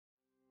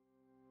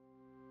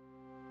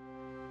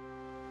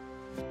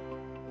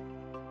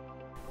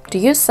Do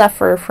you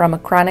suffer from a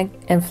chronic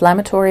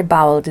inflammatory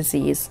bowel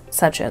disease,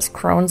 such as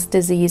Crohn's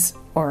disease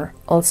or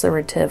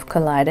ulcerative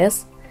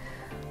colitis?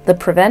 The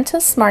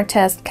Preventis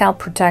SmarTest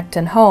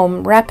Calprotectin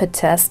Home rapid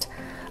test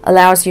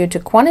allows you to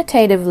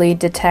quantitatively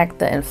detect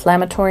the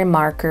inflammatory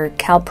marker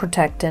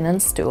calprotectin in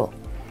stool.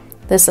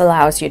 This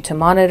allows you to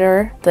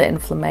monitor the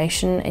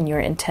inflammation in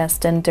your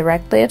intestine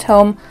directly at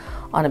home,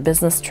 on a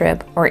business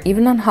trip, or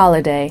even on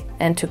holiday,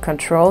 and to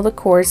control the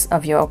course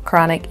of your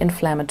chronic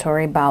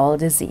inflammatory bowel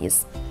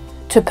disease.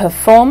 To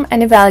perform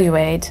and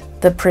evaluate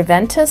the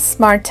Preventis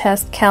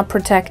SmarTest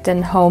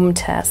Calprotectin Home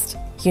test,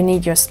 you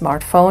need your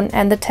smartphone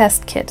and the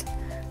test kit,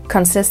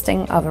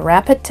 consisting of a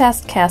rapid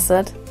test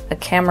cassette, a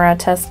camera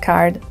test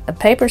card, a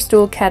paper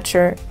stool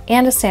catcher,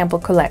 and a sample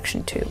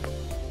collection tube.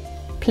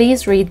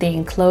 Please read the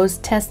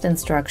enclosed test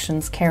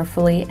instructions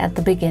carefully at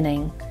the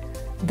beginning.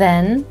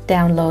 Then,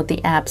 download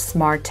the app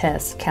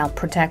SmarTest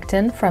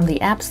Calprotectin from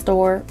the App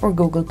Store or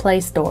Google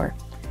Play Store.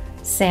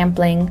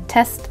 Sampling,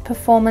 test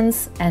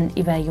performance, and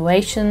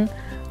evaluation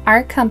are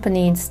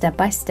accompanied step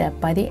by step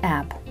by the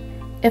app.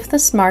 If the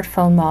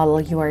smartphone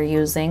model you are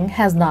using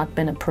has not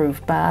been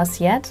approved by us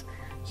yet,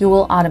 you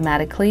will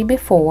automatically be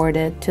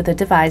forwarded to the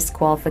device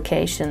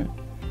qualification.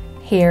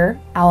 Here,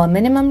 our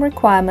minimum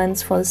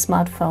requirements for the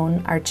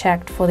smartphone are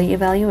checked for the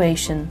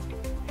evaluation.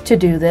 To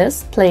do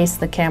this, place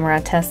the camera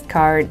test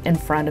card in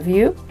front of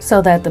you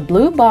so that the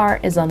blue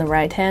bar is on the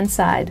right-hand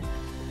side.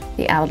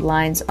 The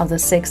outlines of the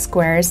 6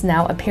 squares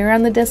now appear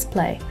on the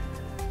display.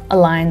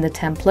 Align the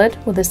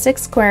template with the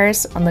 6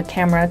 squares on the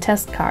camera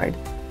test card.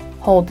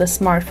 Hold the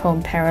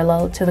smartphone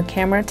parallel to the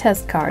camera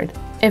test card.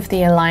 If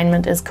the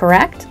alignment is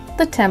correct,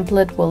 the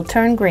template will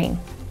turn green.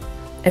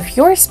 If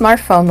your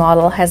smartphone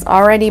model has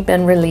already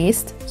been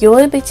released, you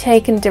will be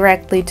taken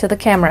directly to the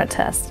camera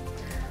test.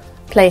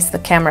 Place the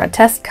camera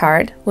test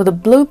card with a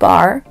blue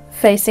bar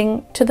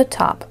facing to the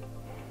top.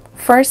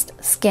 First,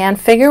 scan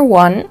Figure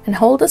 1 and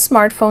hold the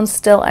smartphone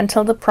still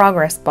until the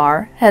progress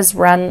bar has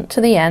run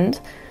to the end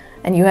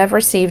and you have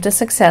received a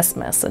success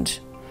message.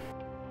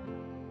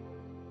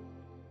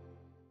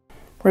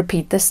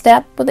 Repeat this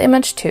step with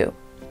image 2.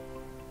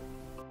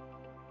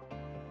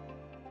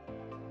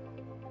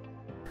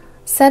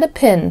 Set a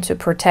PIN to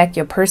protect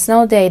your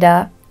personal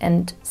data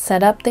and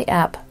set up the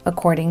app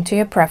according to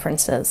your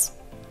preferences.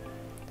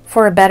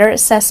 For a better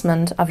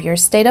assessment of your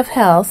state of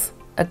health,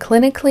 a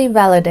clinically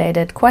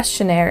validated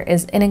questionnaire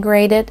is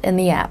integrated in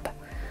the app.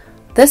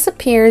 This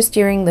appears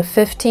during the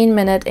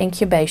 15-minute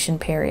incubation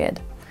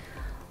period.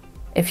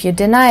 If you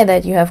deny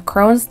that you have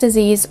Crohn's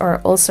disease or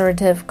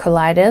ulcerative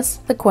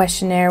colitis, the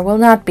questionnaire will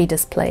not be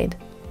displayed.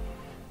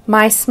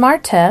 My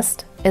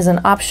SmarTest is an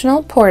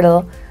optional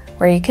portal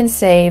where you can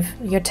save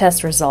your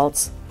test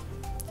results.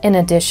 In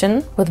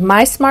addition, with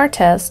My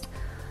SmarTest,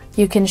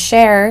 you can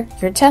share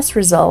your test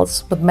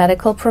results with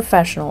medical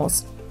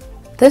professionals.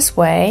 This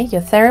way,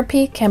 your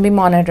therapy can be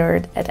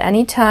monitored at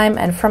any time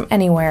and from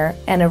anywhere,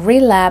 and a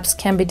relapse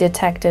can be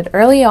detected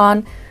early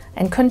on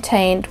and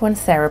contained when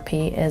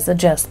therapy is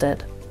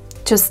adjusted.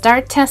 To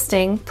start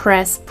testing,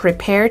 press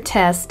Prepare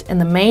Test in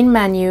the main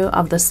menu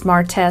of the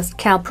SmarTest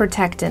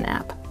Calprotectin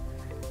app.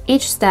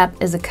 Each step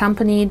is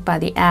accompanied by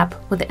the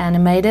app with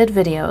animated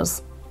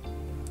videos.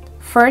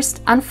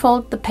 First,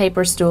 unfold the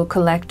paper stool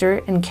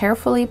collector and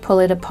carefully pull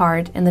it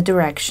apart in the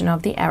direction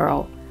of the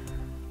arrow.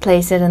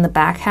 Place it in the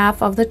back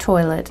half of the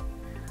toilet.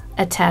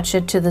 Attach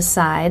it to the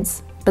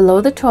sides,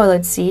 below the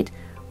toilet seat,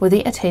 with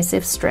the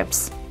adhesive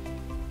strips.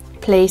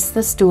 Place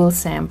the stool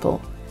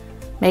sample.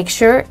 Make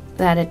sure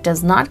that it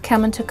does not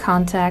come into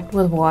contact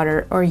with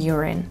water or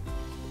urine.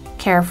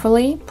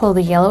 Carefully pull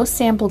the yellow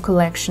sample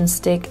collection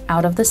stick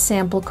out of the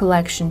sample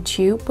collection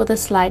tube with a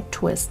slight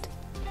twist.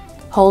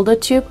 Hold the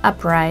tube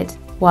upright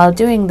while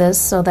doing this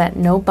so that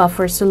no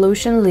buffer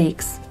solution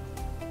leaks.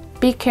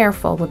 Be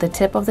careful with the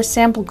tip of the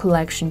sample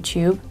collection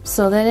tube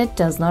so that it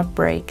does not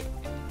break.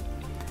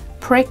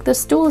 Prick the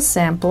stool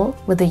sample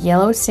with the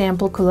yellow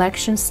sample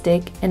collection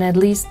stick in at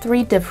least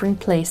 3 different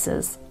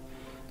places.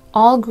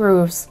 All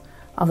grooves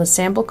of the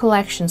sample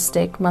collection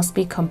stick must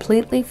be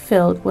completely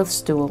filled with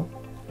stool.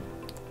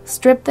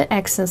 Strip the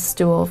excess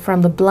stool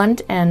from the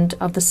blunt end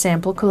of the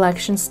sample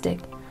collection stick.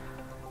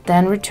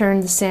 Then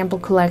return the sample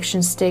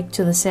collection stick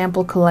to the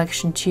sample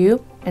collection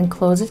tube and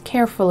close it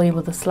carefully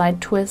with a slight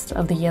twist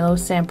of the yellow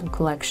sample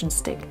collection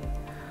stick.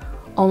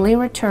 Only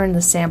return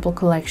the sample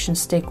collection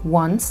stick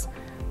once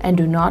and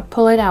do not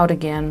pull it out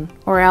again,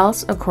 or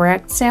else a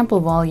correct sample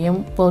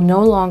volume will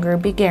no longer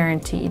be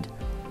guaranteed.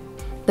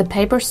 The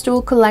paper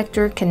stool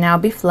collector can now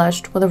be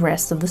flushed with the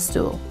rest of the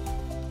stool.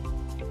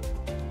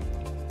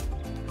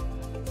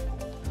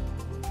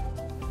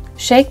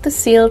 Shake the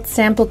sealed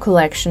sample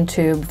collection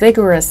tube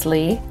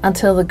vigorously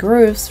until the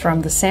grooves from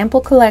the sample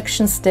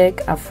collection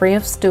stick are free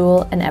of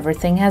stool and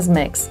everything has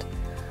mixed.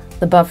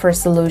 The buffer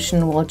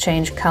solution will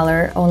change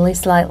color only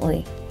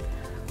slightly.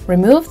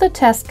 Remove the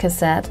test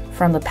cassette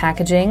from the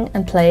packaging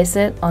and place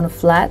it on a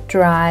flat,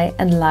 dry,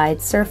 and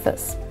light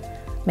surface.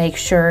 Make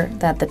sure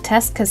that the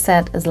test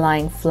cassette is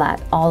lying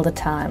flat all the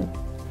time.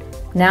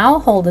 Now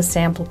hold the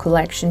sample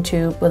collection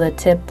tube with a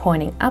tip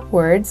pointing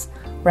upwards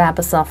Wrap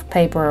a soft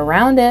paper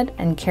around it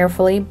and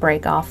carefully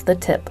break off the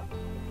tip.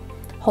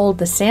 Hold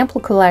the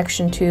sample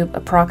collection tube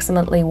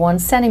approximately 1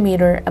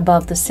 cm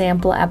above the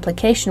sample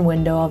application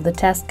window of the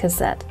test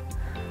cassette.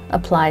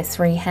 Apply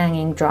 3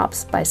 hanging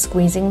drops by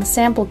squeezing the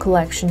sample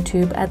collection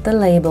tube at the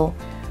label.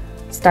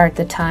 Start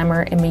the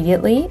timer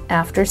immediately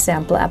after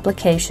sample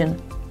application.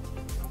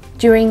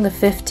 During the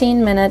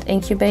 15-minute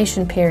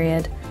incubation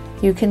period,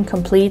 you can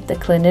complete the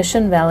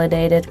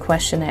clinician-validated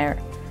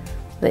questionnaire.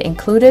 The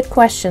included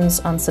questions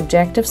on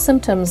subjective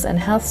symptoms and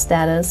health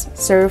status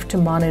serve to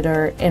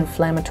monitor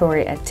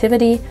inflammatory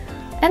activity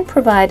and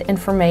provide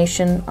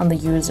information on the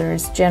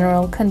user's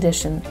general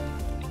condition.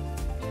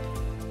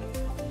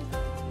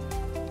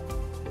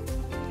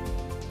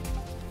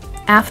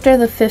 After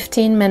the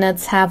 15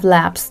 minutes have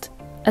lapsed,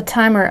 a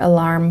timer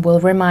alarm will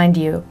remind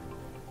you.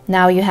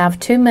 Now you have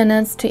 2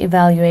 minutes to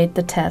evaluate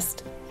the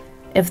test.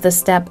 If the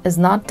step is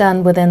not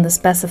done within the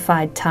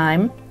specified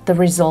time, the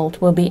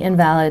result will be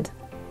invalid.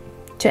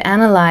 To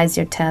analyze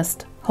your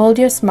test, hold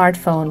your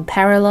smartphone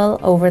parallel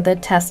over the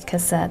test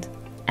cassette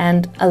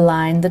and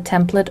align the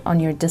template on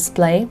your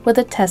display with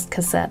the test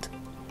cassette.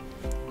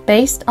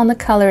 Based on the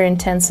color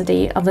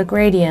intensity of the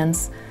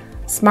gradients,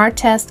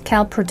 SmarTest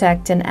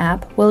Calprotectin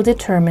app will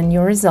determine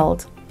your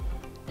result.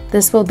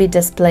 This will be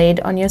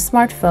displayed on your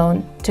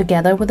smartphone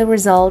together with the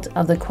result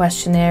of the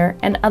questionnaire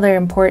and other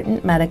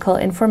important medical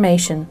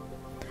information.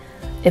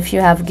 If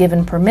you have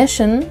given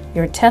permission,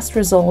 your test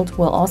result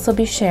will also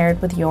be shared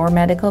with your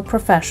medical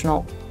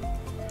professional.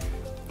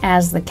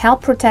 As the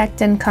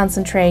calprotectin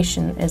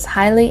concentration is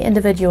highly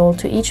individual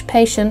to each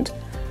patient,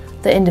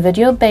 the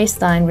individual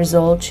baseline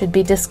result should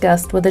be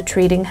discussed with a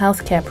treating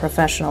healthcare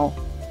professional.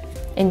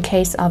 In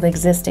case of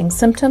existing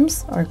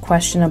symptoms or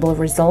questionable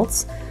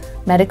results,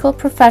 medical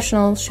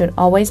professionals should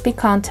always be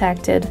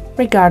contacted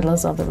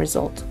regardless of the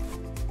result.